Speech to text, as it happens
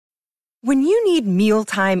When you need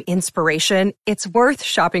mealtime inspiration, it's worth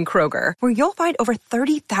shopping Kroger, where you'll find over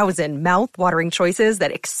 30,000 mouth-watering choices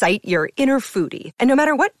that excite your inner foodie. And no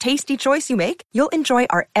matter what tasty choice you make, you'll enjoy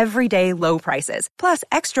our everyday low prices, plus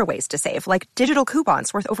extra ways to save, like digital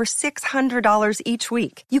coupons worth over $600 each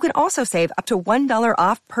week. You can also save up to $1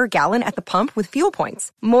 off per gallon at the pump with fuel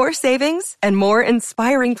points. More savings and more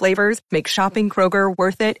inspiring flavors make shopping Kroger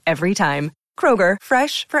worth it every time. Kroger,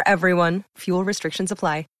 fresh for everyone. Fuel restrictions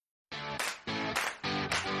apply.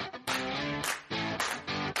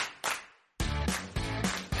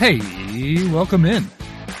 Hey, welcome in.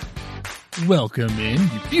 Welcome in,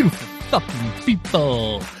 you beautiful fucking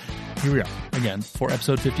people. Here we are again for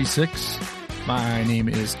episode 56. My name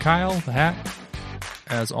is Kyle the Hat.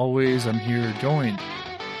 As always, I'm here joined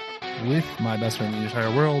with my best friend in the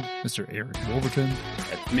entire world, Mr. Eric Wolverton.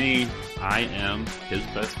 That's me. I am his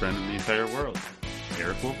best friend in the entire world,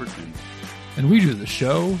 Eric Wolverton. And we do the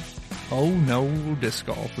show, Oh No Disc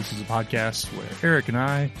Golf. This is a podcast where Eric and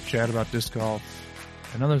I chat about disc golf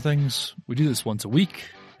and other things. We do this once a week.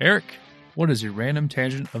 Eric, what is your random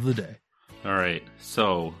tangent of the day? All right.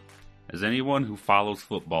 So, as anyone who follows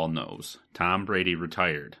football knows, Tom Brady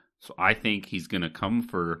retired. So I think he's going to come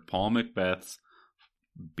for Paul Macbeth's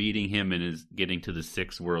beating him and is getting to the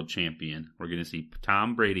 6th world champion. We're going to see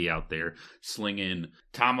Tom Brady out there slinging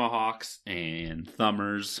tomahawks and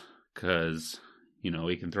thumbers because, you know,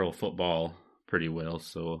 he can throw a football pretty well.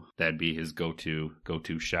 So that'd be his go-to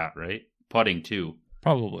shot, right? Putting too.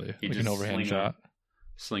 Probably like an overhand shot.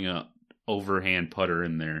 Sling a overhand putter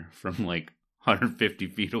in there from like 150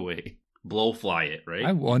 feet away. Blow fly it, right?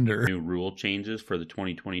 I wonder. New rule changes for the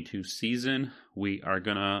 2022 season. We are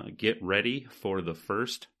going to get ready for the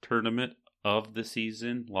first tournament of the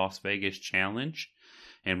season, Las Vegas Challenge.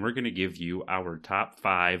 And we're going to give you our top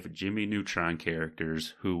 5 Jimmy Neutron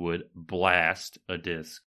characters who would blast a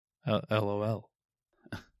disc. LOL.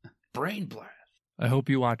 Brain blast. I hope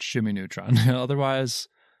you watch Jimmy Neutron. Otherwise,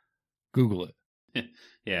 Google it.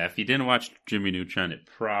 Yeah, if you didn't watch Jimmy Neutron, it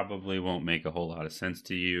probably won't make a whole lot of sense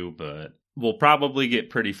to you, but we'll probably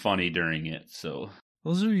get pretty funny during it, so.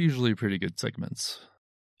 Those are usually pretty good segments.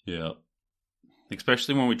 Yeah.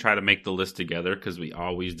 Especially when we try to make the list together, because we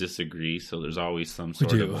always disagree, so there's always some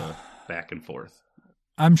sort of a back and forth.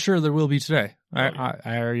 I'm sure there will be today. Oh, yeah.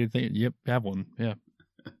 I already think, yep, have one, yeah.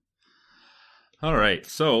 All right,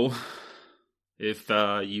 so if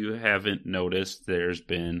you haven't noticed, there's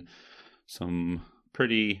been some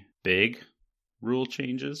pretty big rule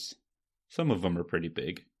changes. Some of them are pretty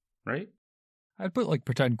big, right? I'd put like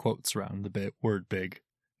pretend quotes around the word big,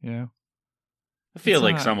 you know? I feel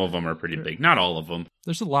like some of them are pretty big. Not all of them.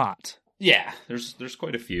 There's a lot. Yeah, there's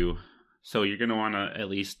quite a few. So you're going to want to at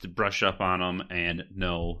least brush up on them and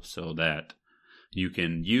know so that you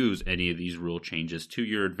can use any of these rule changes to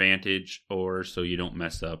your advantage or so you don't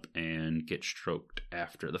mess up and get stroked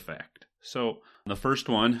after the fact. So the first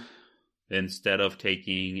one, instead of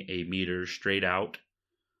taking a meter straight out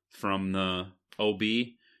from the OB,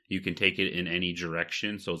 you can take it in any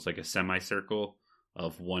direction. So it's like a semicircle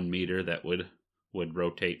of 1 meter that would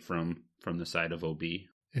rotate from the side of OB.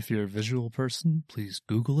 If you're a visual person, please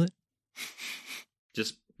Google it.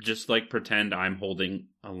 Just like pretend I'm holding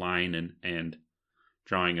a line and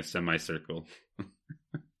drawing a semicircle.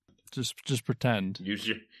 just pretend. Use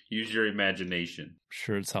your imagination.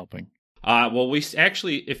 Sure, it's helping. Well, we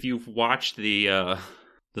actually, if you've watched the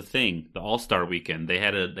All-Star Weekend, they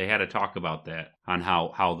had a talk about that on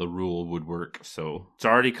how the rule would work. So it's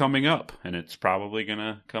already coming up, and it's probably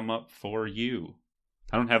gonna come up for you.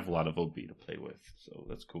 I don't have a lot of OB to play with, so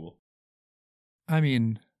that's cool. I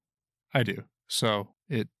mean, I do. So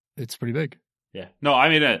it's pretty big. Yeah. No, I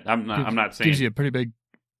mean, I'm not saying gives you a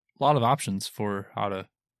lot of options for how to,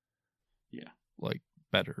 like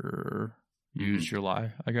better use your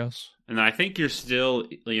lie, I guess. And I think you're still,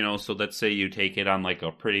 so let's say you take it on like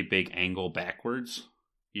a pretty big angle backwards.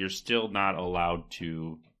 You're still not allowed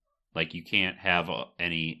to, like, you can't have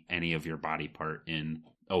any of your body part in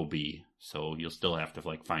OB. So you'll still have to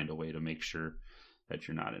like find a way to make sure that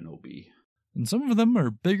you're not in OB. And some of them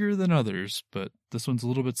are bigger than others, but this one's a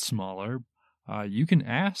little bit smaller. You can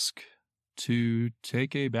ask to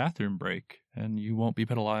take a bathroom break, and you won't be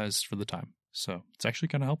penalized for the time. So it's actually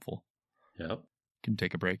kind of helpful. Yep. You can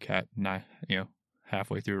take a break at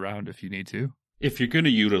halfway through a round if you need to. If you're going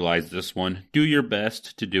to utilize this one, do your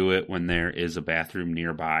best to do it when there is a bathroom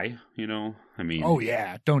nearby. Oh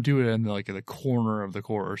yeah, don't do it in the corner of the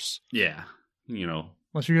course. Yeah,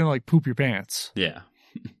 unless you're gonna poop your pants. Yeah,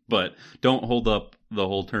 but don't hold up the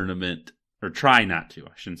whole tournament. Or try not to.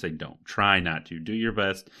 I shouldn't say don't. Try not to. Do your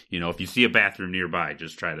best. If you see a bathroom nearby,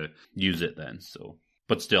 just try to use it then. So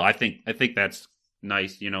But still, I think that's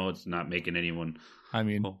nice. It's not making anyone I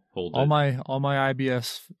mean, hold all it. my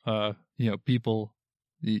IBS, people,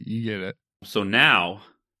 you get it. So now,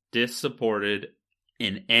 disc supported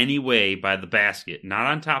in any way by the basket, not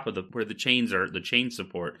on top of where the chains are, the chain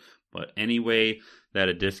support, but any way that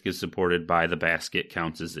a disc is supported by the basket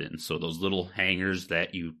counts as in. So those little hangers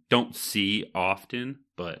that you don't see often,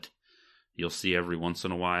 but you'll see every once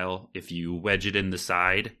in a while. If you wedge it in the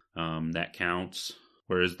side, that counts.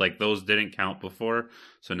 Whereas like those didn't count before.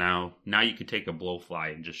 So now you can take a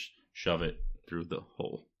blowfly and just shove it through the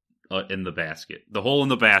hole in the basket. The hole in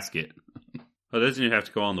the basket. It doesn't even have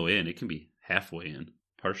to go all the way in. It can be halfway in,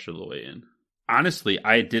 partial the way in. Honestly,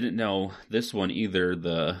 I didn't know this one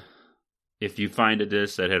either. If you find a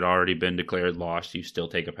disc that had already been declared lost, you still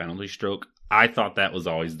take a penalty stroke. I thought that was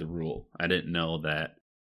always the rule. I didn't know that.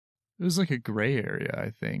 It was like a gray area, I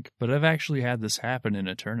think. But I've actually had this happen in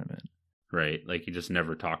a tournament. Right, like you just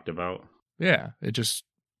never talked about. Yeah, we just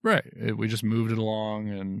moved it along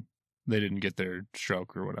and they didn't get their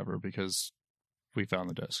stroke or whatever because we found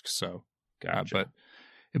the disc. So, Gotcha.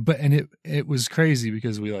 It was crazy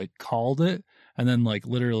because we like called it and then like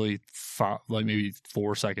literally maybe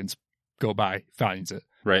 4 seconds go by, finds it.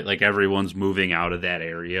 Right, like everyone's moving out of that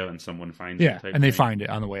area and someone finds it. Yeah, and they find it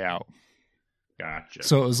on the way out. Gotcha.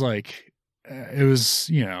 So it was like, I don't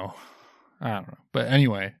know. But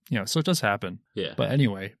anyway, so it does happen. Yeah. But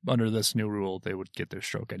anyway, under this new rule, they would get their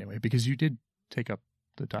stroke anyway because you did take up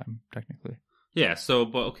the time, technically. Yeah,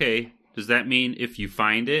 but okay. Does that mean if you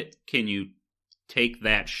find it, can you take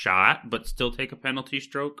that shot but still take a penalty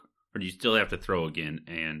stroke? Or do you still have to throw again?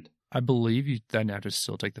 And I believe you then have to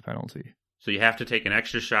still take the penalty. So you have to take an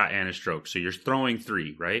extra shot and a stroke. So you're throwing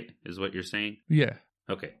 3, right? Is what you're saying? Yeah.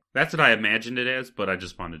 Okay. That's what I imagined it as, but I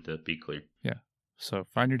just wanted to be clear. Yeah. So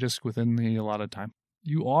find your disc within the allotted time.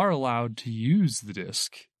 You are allowed to use the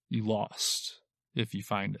disc you lost if you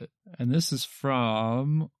find it. And this is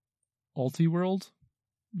from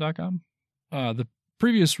ultiworld.com. The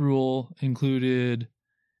previous rule included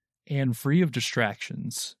and free of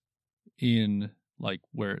distractions in like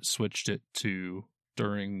where it switched it to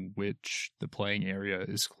during which the playing area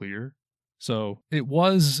is clear. So it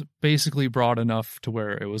was basically broad enough to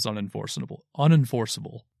where it was unenforceable.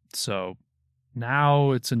 So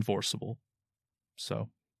now it's enforceable. So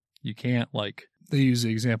you can't they use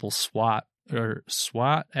the example SWAT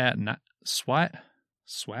at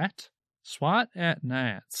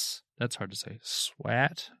gnats. That's hard to say.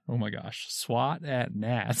 SWAT. Oh my gosh. SWAT at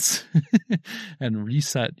gnats and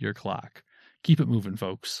reset your clock. Keep it moving,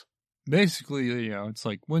 folks. Basically, it's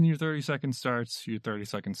like when your 30 seconds starts, your 30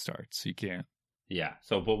 seconds starts. You can't. Yeah.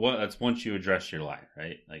 So, but that's once you address your lie,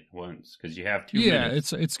 right? Like once, because you have 2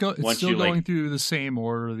 minutes. Yeah, it's still going through the same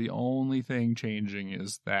order. The only thing changing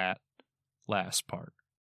is that last part.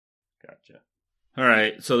 Gotcha. All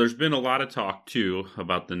right. So there's been a lot of talk too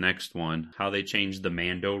about the next one, how they changed the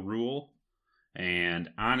Mando rule. And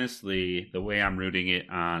honestly, the way I'm reading it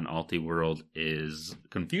on Ultiworld is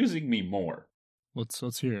confusing me more.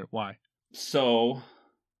 Let's hear it. Why? So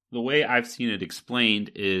the way I've seen it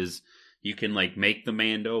explained is you can make the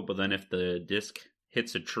Mando, but then if the disc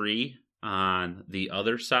hits a tree on the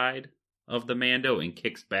other side of the Mando and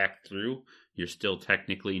kicks back through, you're still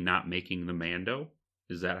technically not making the Mando.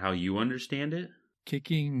 Is that how you understand it?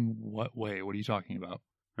 Kicking what way? What are you talking about?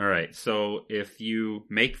 All right. So if you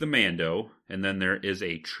make the Mando and then there is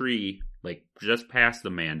a tree just past the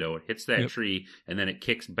Mando, it hits that tree and then it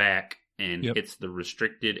kicks back and hits the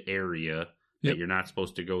restricted area that you're not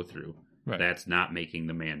supposed to go through. Right. That's not making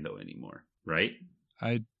the Mando anymore, right?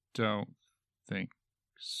 I don't think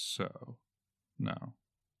so. No.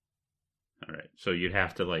 All right. So you'd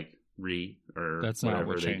have to that's not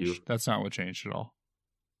what changed. That's not what changed at all.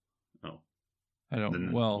 Oh. I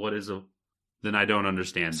don't then I don't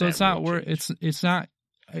understand. So it's not where it's not.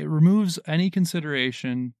 It removes any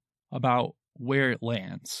consideration about where it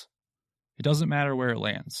lands. It doesn't matter where it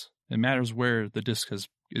lands. It matters where the disc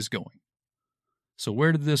is going. So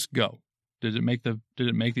where did this go? Did it make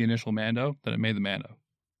the initial Mando? Then it made the Mando.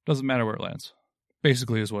 Doesn't matter where it lands.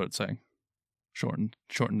 Basically is what it's saying. Shortened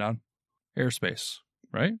down. Airspace,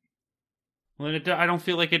 right? Well, I don't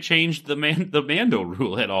feel like it changed the Mando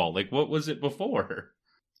rule at all. What was it before?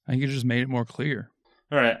 I think it just made it more clear.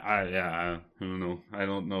 All right. I don't know. I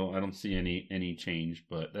don't see any change,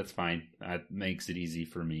 but that's fine. That makes it easy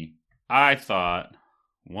for me. I thought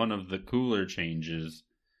one of the cooler changes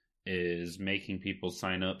is making people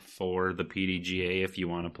sign up for the PDGA if you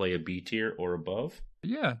want to play a B tier or above.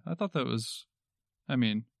 Yeah, I thought that was,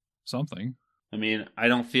 something. I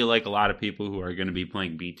don't feel like a lot of people who are going to be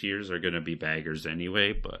playing B tiers are going to be baggers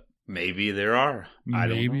anyway, but Maybe there are. I don't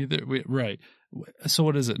know. Maybe there. Right. So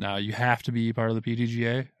what is it now? You have to be part of the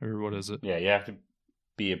PDGA, or what is it? Yeah, you have to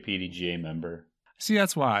be a PDGA member. See,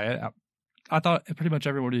 that's why I thought pretty much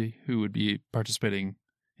everybody who would be participating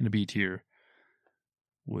in a B tier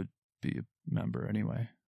would be a member anyway.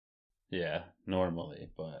 Yeah, normally,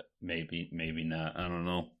 but maybe not. I don't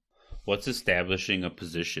know. What's establishing a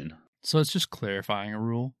position? So it's just clarifying a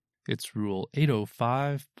rule. It's rule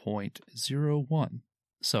 805.01.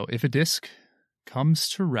 So if a disc comes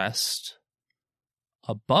to rest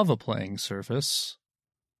above a playing surface,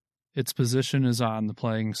 its position is on the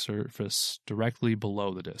playing surface directly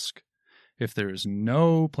below the disc. If there is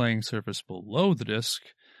no playing surface below the disc,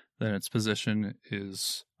 then its position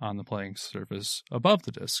is on the playing surface above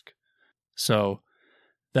the disc. So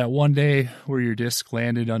that one day where your disc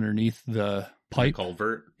landed underneath the pipe, The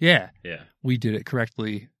culvert? yeah, Yeah. we did it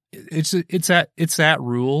correctly. It's that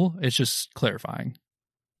rule. It's just clarifying.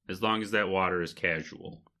 As long as that water is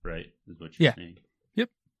casual, right? Is what you're saying. Yep.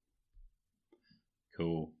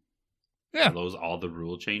 Cool. Yeah. Are those all the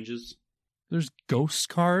rule changes? There's ghost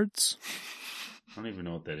cards. I don't even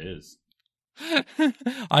know what that is.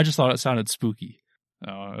 I just thought it sounded spooky.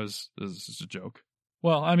 Oh, it was just a joke.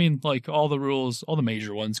 Well, I mean, like all the rules, all the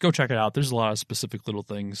major ones, go check it out. There's a lot of specific little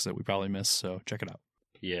things that we probably missed, so check it out.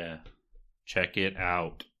 Yeah. Check it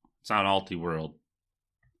out. It's on Ultiworld.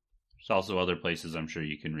 There's also other places I'm sure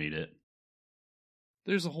you can read it.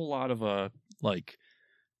 There's a whole lot of like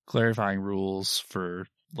clarifying rules for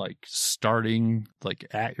like starting like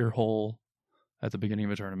at your hole at the beginning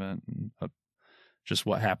of a tournament, and just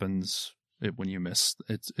what happens when you miss.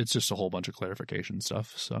 It's just a whole bunch of clarification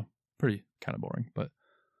stuff. So pretty kind of boring, but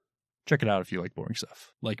check it out if you like boring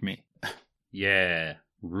stuff, like me. Yeah,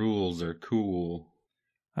 rules are cool.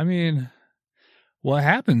 I mean, what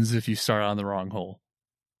happens if you start on the wrong hole?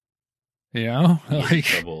 You know, You get in like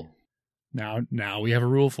trouble. now we have a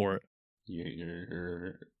rule for it.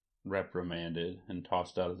 You're reprimanded and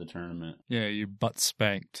tossed out of the tournament. Yeah, you butt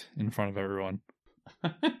spanked in front of everyone.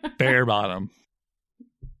 Bare bottom.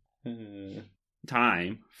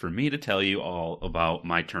 Time for me to tell you all about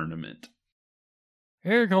my tournament.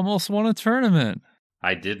 Eric almost won a tournament.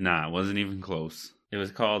 I did not. Wasn't even close. It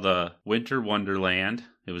was called Winter Wonderland.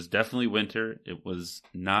 It was definitely winter. It was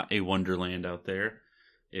not a wonderland out there.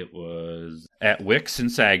 It was at Wicks in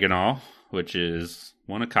Saginaw, which is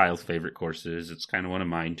one of Kyle's favorite courses. It's kind of one of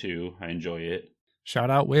mine, too. I enjoy it. Shout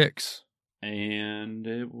out Wicks. And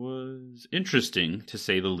it was interesting, to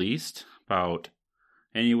say the least. About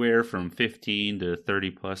anywhere from 15 to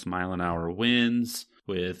 30 plus mile an hour winds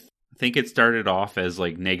with, I think it started off as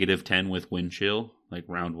like -10 with wind chill. Like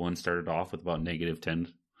round one started off with about -10,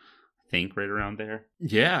 I think, right around there.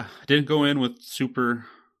 Yeah, didn't go in with super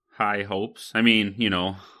high hopes. I mean,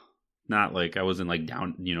 not like I wasn't like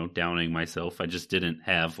downing myself. I just didn't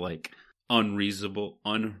have like unreasonable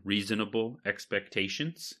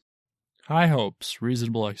expectations. High hopes,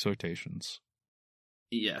 reasonable expectations.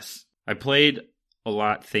 Yes. I played a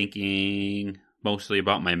lot thinking mostly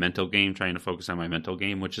about my mental game, trying to focus on my mental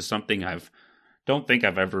game, which is something don't think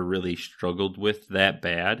I've ever really struggled with that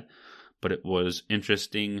bad, but it was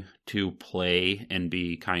interesting to play and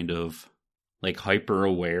be kind of like hyper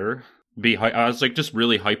aware. I was like just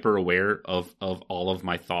really hyper aware of all of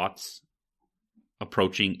my thoughts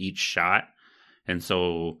approaching each shot. And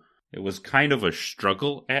so it was kind of a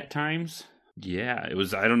struggle at times. Yeah, it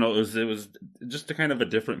was, I don't know, it was just a kind of a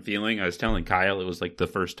different feeling. I was telling Kyle, it was like the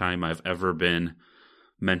first time I've ever been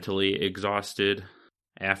mentally exhausted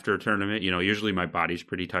after a tournament. Usually my body's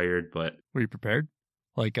pretty tired, but Were you prepared?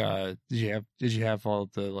 Like, did you have all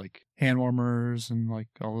the like hand warmers and like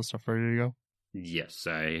all the stuff ready to go? yes,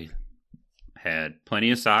 I had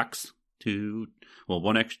plenty of socks. Two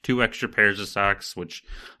extra pairs of socks, which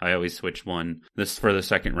I always switch one. This for the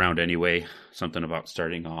second round anyway. Something about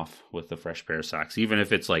starting off with a fresh pair of socks, even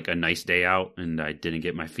if it's like a nice day out and I didn't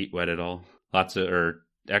get my feet wet at all.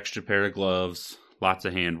 Extra pair of gloves, lots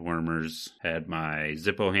of hand warmers. Had my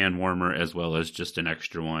Zippo hand warmer as well as just an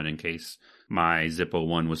extra one in case my Zippo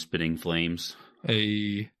one was spitting flames.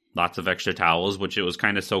 Lots of extra towels, which it was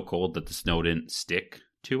kind of so cold that the snow didn't stick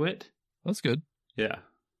to it. That's good. Yeah.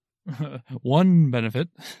 One benefit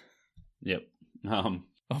Yep.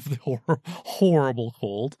 of the horrible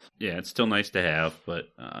cold. Yeah, it's still nice to have, but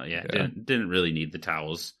didn't really need the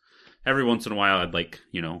towels. Every once in a while, I'd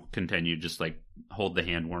continue just like hold the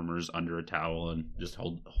hand warmers under a towel and just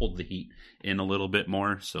hold the heat in a little bit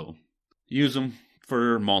more. So use them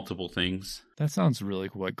for multiple things. That sounds really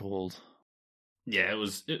quite cold. Yeah, it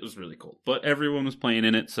was really cold, but everyone was playing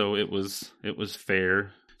in it, so it was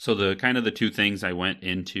fair. So the two things I went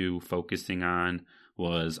into focusing on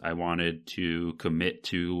was I wanted to commit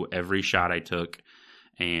to every shot I took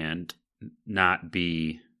and not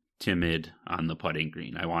be timid on the putting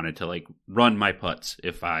green. I wanted to like run my putts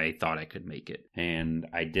if I thought I could make it. And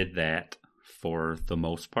I did that for the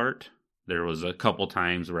most part. There was a couple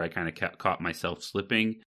times where I kind of caught myself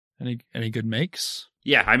slipping. Any good makes?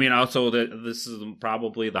 Yeah, I mean, also this is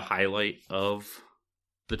probably the highlight of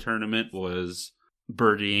the tournament was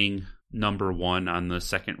birdieing number 1 on the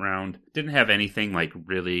second round. Didn't have anything like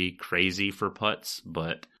really crazy for putts,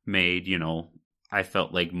 but made, I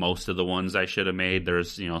felt like most of the ones I should have made.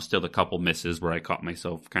 There's, still a couple misses where I caught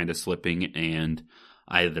myself kind of slipping and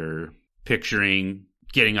either picturing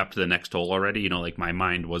getting up to the next hole already, like my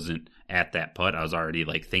mind wasn't at that putt. I was already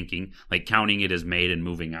like thinking, like counting it as made and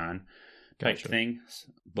moving on type thing.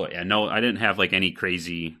 But yeah, no, I didn't have like any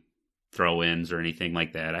crazy throw-ins or anything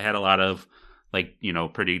like that. I had a lot of like,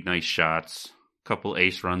 pretty nice shots, couple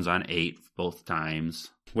ace runs on 8 both times.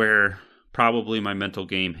 Where probably my mental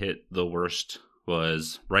game hit the worst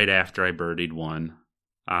was right after I birdied 1.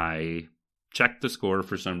 I checked the score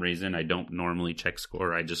for some reason. I don't normally check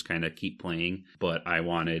score. I just kind of keep playing. But I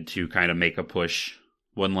wanted to kind of make a push,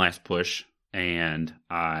 one last push. And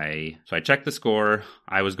I checked the score.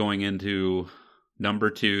 I was going into number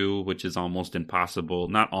 2, which is almost impossible.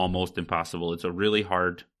 Not almost impossible. It's a really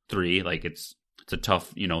hard 3. Like it's a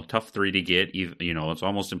tough 3 to get. It's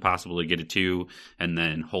almost impossible to get a 2. And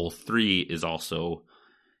then hole 3 is also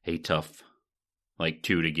a tough like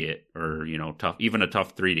 2 to get, or even a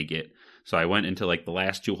tough 3 to get. So I went into like the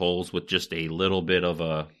last 2 holes with just a little bit of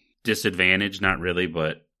a disadvantage, not really,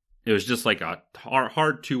 but it was just like a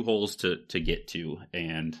hard 2 holes to get to,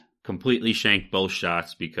 and completely shanked both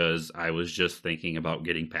shots because I was just thinking about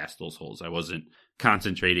getting past those holes. I wasn't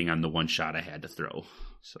concentrating on the one shot I had to throw.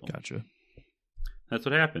 So Gotcha. That's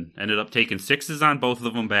what happened. Ended up taking 6s on both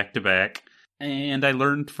of them back to back, and I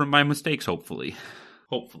learned from my mistakes, hopefully.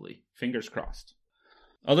 Fingers crossed.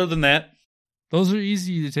 Other than that, those are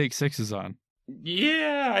easy to take 6s on.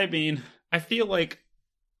 Yeah, I mean, I feel like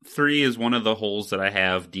 3 is one of the holes that I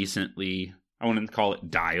have decently, I wouldn't call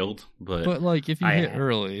it dialed, but like if you hit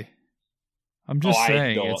early, I'm just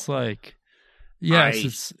saying, it's like,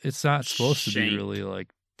 yes, it's not supposed to be really like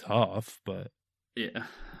tough, but yeah,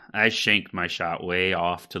 I shanked my shot way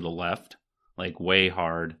off to the left, like way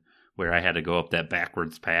hard, where I had to go up that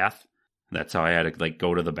backwards path. That's how I had to like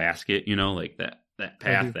go to the basket, like that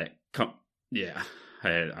path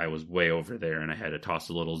I was way over there, and I had to toss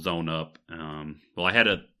a little zone up. I had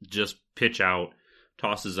to just pitch out,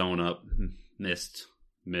 toss the zone up, missed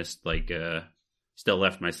like still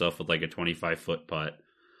left myself with like a 25-foot putt.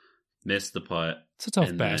 Missed the putt. It's a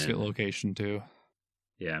tough basket location too.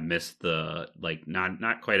 Yeah, missed the like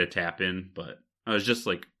not quite a tap in, but I was just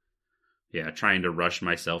like trying to rush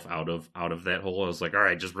myself out of that hole. I was like, all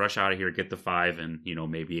right, just rush out of here, get the 5, and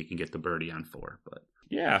maybe you can get the birdie on 4. But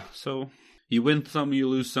yeah, so you win some, you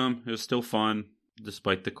lose some. It was still fun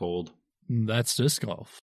despite the cold. That's disc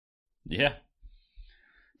golf. Yeah.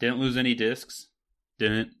 Didn't lose any discs.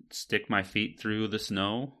 Didn't stick my feet through the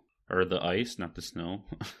snow or the ice, not the snow.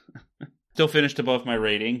 Still finished above my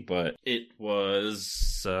rating, but it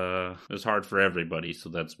was hard for everybody, so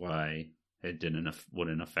that's why it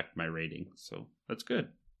wouldn't affect my rating. So that's good.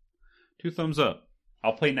 2 thumbs up.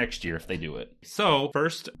 I'll play next year if they do it. So,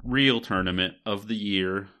 first real tournament of the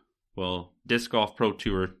year. Well, Disc Golf Pro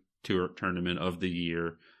Tour tournament of the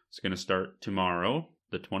year. It's going to start tomorrow,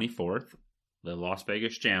 the 24th, the Las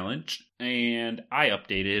Vegas Challenge. And I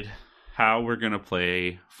updated how we're going to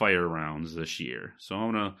play fire rounds this year. So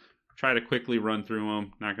I'm going to try to quickly run through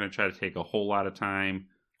them. Not going to try to take a whole lot of time.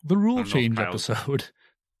 The rule change episode.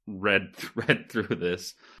 Read through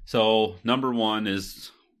this. So number 1 is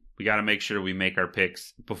we got to make sure we make our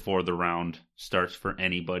picks before the round starts for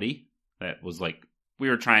anybody. That was like, we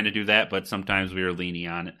were trying to do that, but sometimes we were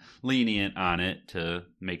lenient on it to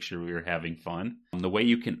make sure we were having fun. The way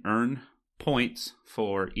you can earn points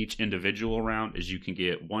for each individual round is you can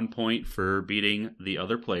get 1 point for beating the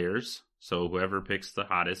other players. So whoever picks the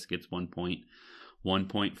hottest gets 1 point. 1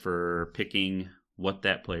 point for picking what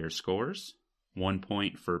that player scores. 1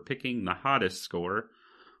 point for picking the hottest score.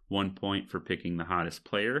 1 point for picking the hottest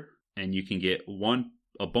player. And you can get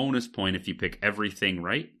a bonus point if you pick everything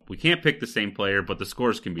right. We can't pick the same player, but the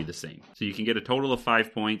scores can be the same. So you can get a total of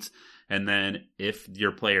 5 points. And then if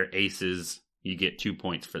your player aces, you get 2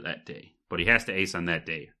 points for that day. But he has to ace on that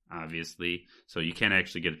day, obviously. So you can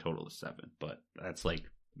actually get a total of 7. But that's like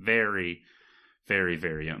very, very,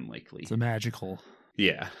 very unlikely. It's a magical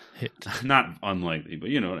hit. Not unlikely, but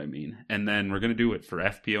you know what I mean. And then we're going to do it for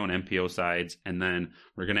FPO and MPO sides. And then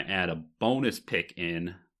we're going to add a bonus pick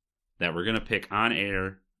in that we're going to pick on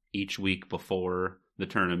air each week before the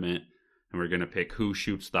tournament. And we're going to pick who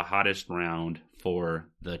shoots the hottest round for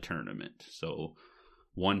the tournament. So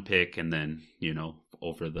one pick and then,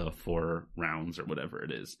 over the 4 rounds or whatever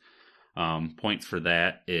it is. Points for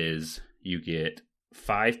that is you get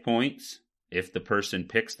 5 points if the person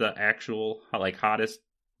picks the actual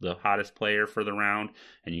the hottest player for the round,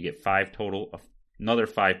 and you get 5 total. Another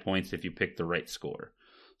 5 points if you pick the right score.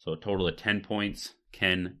 So a total of 10 points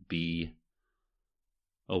can be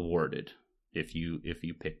awarded if you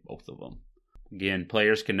pick both of them. Again,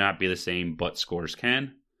 players cannot be the same, but scores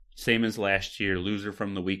can. Same as last year, loser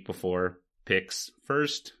from the week before picks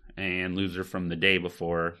first, and loser from the day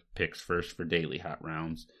before picks first for daily hot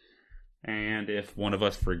rounds. And if one of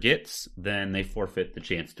us forgets, then they forfeit the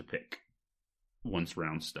chance to pick once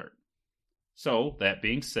rounds start. So, that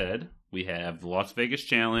being said, we have the Las Vegas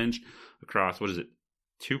Challenge across,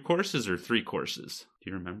 2 courses or 3 courses? Do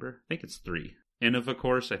you remember? I think it's 3. Innova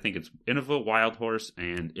course, I think it's Innova, Wild Horse,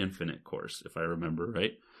 and Infinite course, if I remember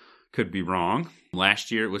right. Could be wrong.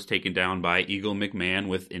 Last year it was taken down by Eagle McMahon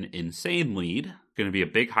with an insane lead. It's going to be a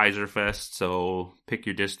big Heiser Fest, so pick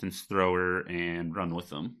your distance thrower and run with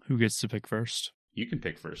them. Who gets to pick first? You can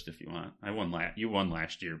pick first if you want. You won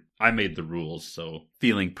last year. I made the rules, so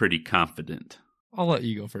feeling pretty confident. I'll let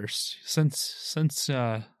you go first, since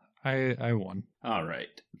I won. All right,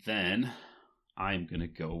 then I'm gonna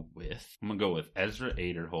go with Ezra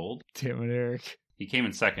Aderhold. Damn it, Eric. He came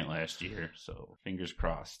in second last year, so fingers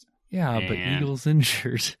crossed. Yeah, but Eagle's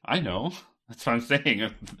injured. I know. That's what I'm saying.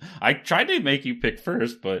 I tried to make you pick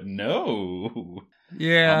first, but no.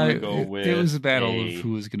 Yeah, I'm gonna go it was a battle of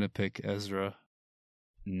who was gonna pick Ezra.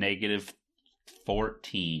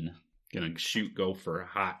 -14. Gonna go for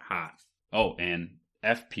hot. Oh, and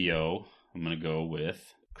FPO, I'm gonna go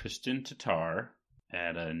with Christian Tatar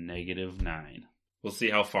at a -9. We'll see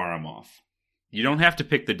how far I'm off. You don't have to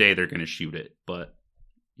pick the day they're going to shoot it, but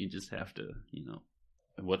you just have to,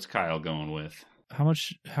 What's Kyle going with? How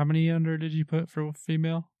many under did you put for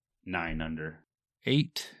female? 9 under.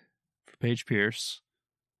 8 for Paige Pierce.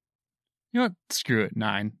 You know what? Screw it.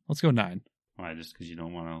 9. Let's go 9. Why? Just because you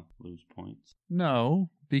don't want to lose points?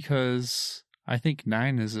 No, because I think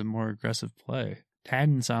 9 is a more aggressive play.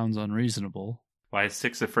 10 sounds unreasonable. Why is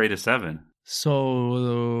 6 afraid of 7?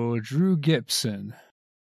 So, Drew Gibson.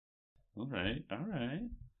 All right. I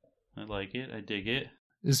like it. I dig it.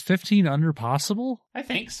 Is 15 under possible? I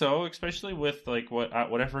think so, especially with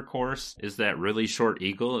whatever course is that really short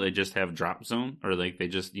eagle. They just have drop zone, or they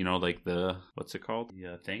just the what's it called?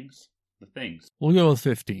 The things. We'll go with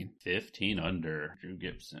 15. 15 under Drew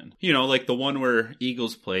Gibson. The one where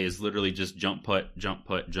Eagles play is literally just jump putt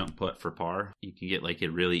for par. You can get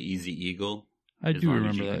a really easy eagle. I do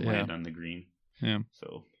remember that. Land on the green. Yeah.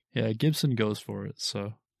 So yeah, Gibson goes for it.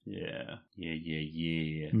 So yeah.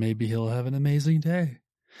 Maybe he'll have an amazing day.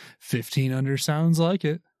 15 under sounds like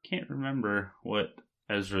it. Can't remember what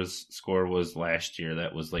Ezra's score was last year.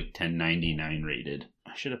 That was 1099 rated.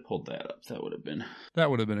 I should have pulled that up. That would have been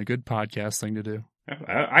a good podcast thing to do.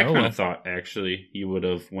 I kind of thought actually you would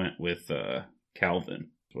have went with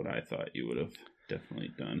Calvin. That's what I thought you would have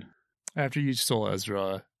definitely done. After you stole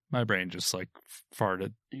Ezra, my brain just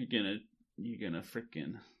farted. You're gonna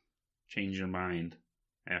freaking change your mind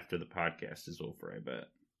after the podcast is over, I bet.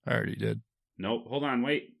 I already did. Nope. Hold on.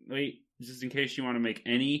 Wait. Just in case you want to make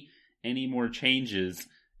any more changes,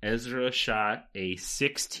 Ezra shot a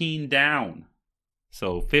 16 down.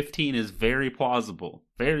 So 15 is very plausible.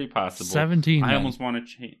 Very possible. 17. I almost want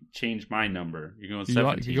to change my number. You're going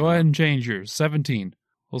 17. Go ahead and change yours. 17.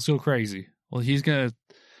 Let's go crazy. Well, he's going to...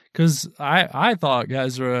 Because I thought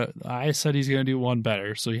Ezra... I said he's going to do one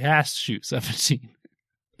better, so he has to shoot 17.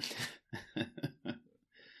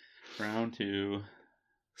 Round 2.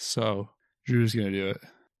 So, Drew's going to do it.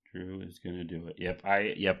 Drew is going to do it. Yep,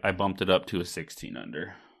 I bumped it up to a 16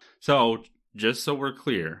 under. So, just so we're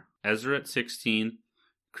clear, Ezra at 16,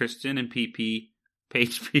 Kristen and PP,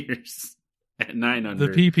 Paige Pierce at 9 under.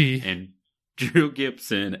 The PP. And Drew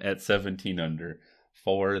Gibson at 17 under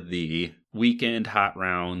for the weekend hot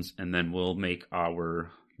rounds, and then we'll make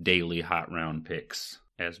our daily hot round picks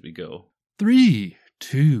as we go. 3,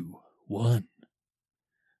 2, 1.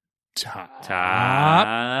 Top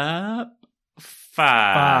 5.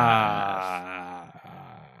 I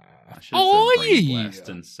should have said Brain Blast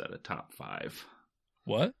instead of top 5.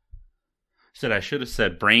 What? I should have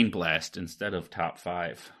said Brain Blast instead of top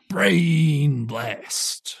 5. Brain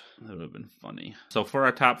Blast. That would have been funny. So for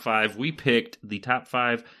our top 5, we picked the top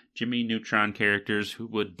 5 Jimmy Neutron characters who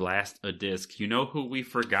would blast a disc. You know who we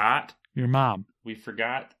forgot? Your mom. We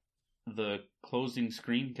forgot the closing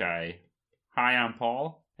screen guy, High on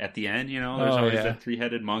Paul. at the end, there's always that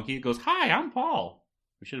 3-headed monkey. It goes, "Hi, I'm Paul."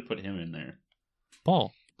 We should have put him in there.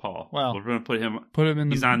 Paul. Well, we're going to put him in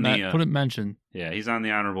he's on the put him mention. Yeah, he's on the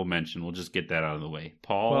honorable mention. We'll just get that out of the way.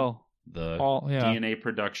 Paul, DNA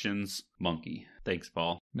Productions monkey. Thanks,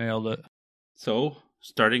 Paul. Nailed it. So,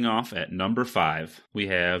 starting off at number 5, we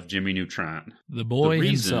have Jimmy Neutron. The boy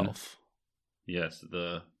himself. Yes,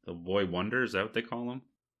 the boy wonder, is that what they call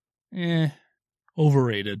him?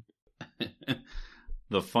 Overrated.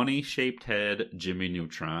 The funny-shaped head Jimmy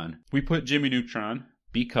Neutron. We put Jimmy Neutron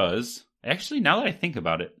because, actually, now that I think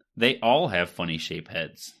about it, they all have funny-shaped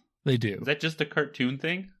heads. They do. Is that just a cartoon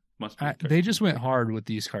thing? Must be. They just went hard with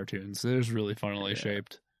these cartoons. They're just really funnily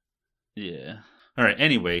shaped. Yeah. All right.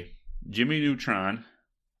 Anyway, Jimmy Neutron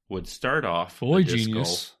would start off. Boy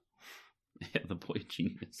genius. Yeah, the boy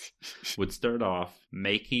genius would start off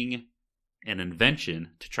making an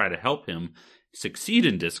invention to try to help him succeed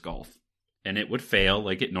in disc golf. And it would fail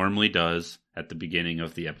like it normally does at the beginning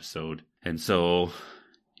of the episode. And so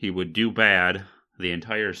he would do bad the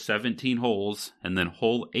entire 17 holes, and then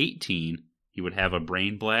hole 18, he would have a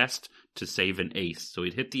brain blast to save an ace. So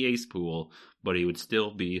he'd hit the ace pool, but he would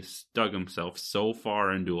still be stuck himself so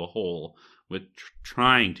far into a hole with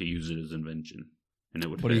trying to use it as invention. And it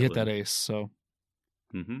would But he hit that ace, so.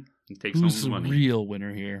 He takes who's home the the money. real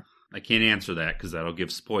winner here? I can't answer that because that'll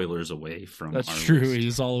give spoilers away from That's our true. list.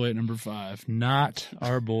 He's all the way at number 5. Not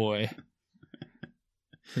our boy.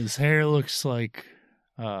 His hair looks like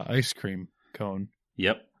ice cream cone.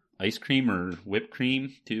 Yep. Ice cream or whipped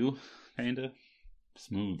cream, too, kind of.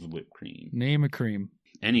 Smooth whipped cream. Name a cream.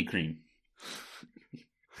 Any cream.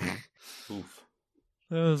 Oof.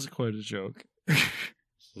 That was quite a joke.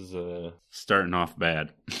 This is starting off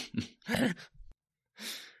bad.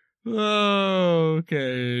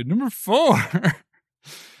 Okay, number 4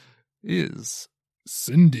 is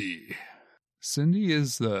Cindy. Cindy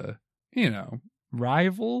is the,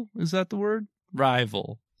 rival. Is that the word?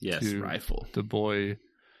 Rival. Yes, rival. The boy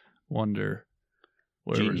wonder.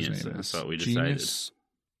 Genius. His name is. That's what we decided. Genius.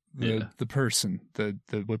 The person. The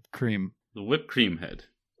whipped cream. The whipped cream head.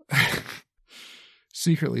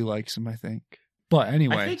 Secretly likes him, I think. But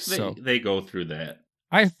anyway, I think they go through that.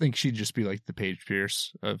 I think she'd just be like the Paige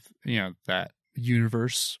Pierce of, that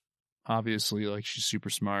universe. Obviously, like, she's super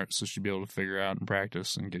smart, so she'd be able to figure out and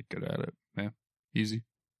practice and get good at it. Yeah, easy.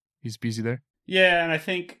 He's busy there. Yeah, and I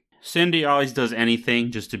think Cindy always does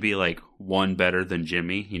anything just to be, like, one better than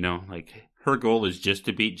Jimmy, Like, her goal is just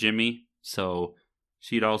to beat Jimmy, so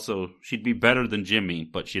she'd be better than Jimmy,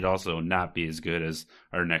 but she'd also not be as good as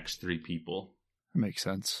our next 3 people. That makes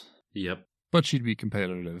sense. Yep. But she'd be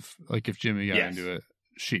competitive. Like, if Jimmy got into it,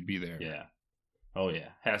 she'd be there. Yeah. Oh, yeah.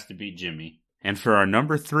 Has to beat Jimmy. And for our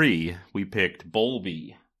number 3, we picked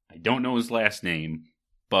Bowlby. I don't know his last name,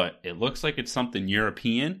 but it looks like it's something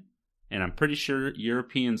European, and I'm pretty sure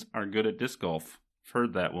Europeans are good at disc golf. I've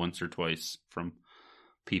heard that once or twice from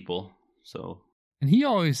people, so. And he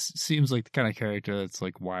always seems like the kind of character that's,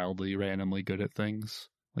 like, wildly, randomly good at things.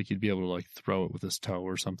 Like, he'd be able to, like, throw it with his toe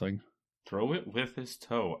or something. Throw it with his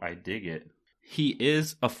toe. I dig it. He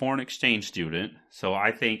is a foreign exchange student, so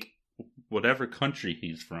I think whatever country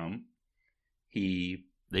he's from,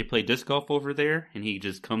 they play disc golf over there, and he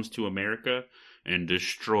just comes to America and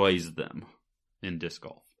destroys them in disc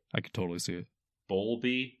golf. I could totally see it.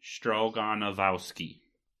 Bowlby Stroganowski.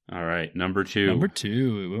 All right, number 2. Number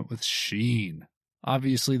 2, we went with Sheen.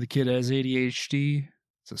 Obviously, the kid has ADHD.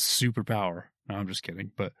 It's a superpower. No, I'm just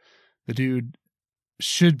kidding. But the dude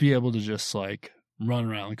should be able to just, like, run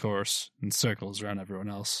around the course in circles around everyone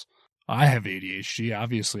else. I have ADHD.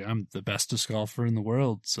 Obviously, I'm the best disc golfer in the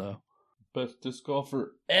world, so. Best disc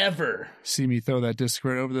golfer ever. See me throw that disc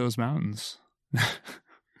right over those mountains.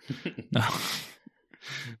 No.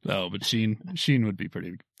 No, but Sheen would be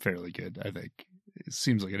fairly good, I think. He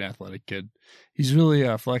seems like an athletic kid. He's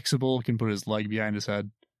really flexible, can put his leg behind his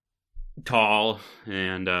head. Tall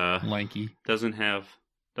and lanky. Doesn't have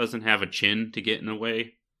a chin to get in the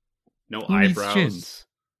way. No Who eyebrows. needs chins?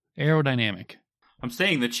 Aerodynamic. I'm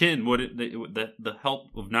saying the chin would the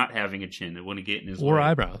help of not having a chin, it wouldn't get in his way. Or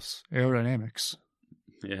eyebrows. Aerodynamics.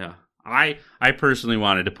 Yeah. I personally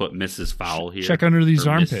wanted to put Mrs. Fowl here. Check under these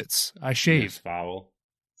armpits. I shave. Miss Fowl.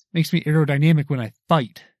 Makes me aerodynamic when I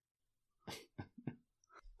fight.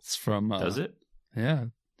 It's from... Does it? Yeah.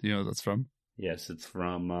 Do you know what that's from? Yes, it's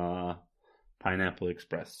from Pineapple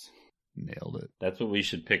Express. Nailed it. That's what we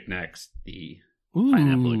should pick next. The Ooh.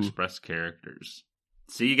 Pineapple Express characters.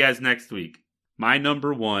 See you guys next week. My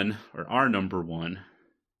number 1, or our number 1,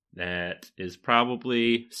 that is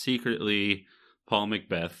probably secretly Paul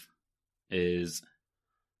Macbeth, is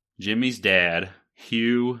Jimmy's dad,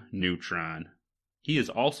 Hugh Neutron. he is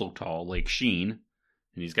also tall, like Sheen,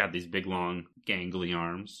 and he's got these big, long, gangly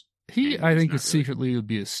arms. He, And I he's think, not is secretly would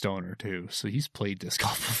be a stoner, too, so he's played disc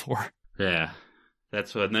golf before. Yeah,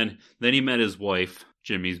 that's what. And then he met his wife,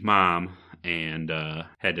 Jimmy's mom, and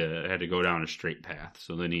had to go down a straight path.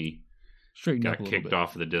 So then he got kicked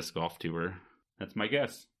off of the disc golf tour. That's my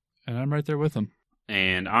guess. And I'm right there with him.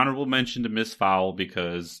 And honorable mention to Miss Fowl,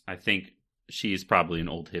 because I think she's probably an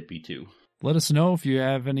old hippie too. Let us know if you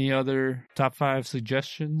have any other top 5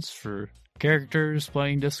 suggestions for characters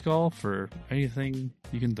playing disc golf or anything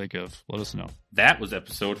you can think of. Let us know. That was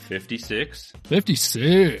episode 56.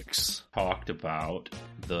 56! Talked about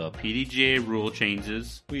the PDGA rule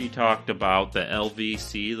changes. We talked about the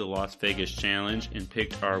LVC, the Las Vegas Challenge, and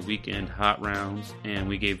picked our weekend hot rounds. And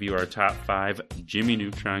we gave you our top 5 Jimmy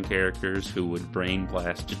Neutron characters who would brain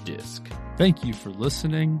blast a disc. Thank you for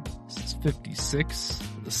listening. This is 56,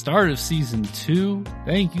 the start of season 2.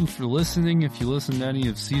 Thank you for listening. If you listened to any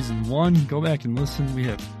of season 1, go back and listen. We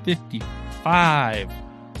have 55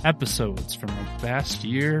 episodes from a past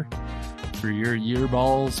year for your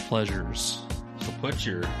yearball's pleasures. So put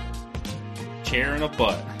your chair in a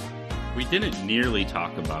butt. We didn't nearly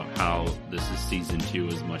talk about how this is season 2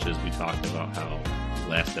 as much as we talked about how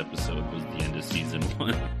last episode was the end of season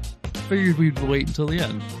 1. Figured we'd wait until the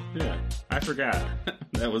end. Yeah, I forgot.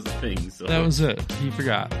 That was the thing. So that was it. He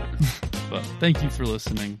forgot. But thank you for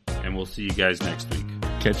listening. And we'll see you guys next week.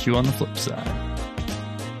 Catch you on the flip side.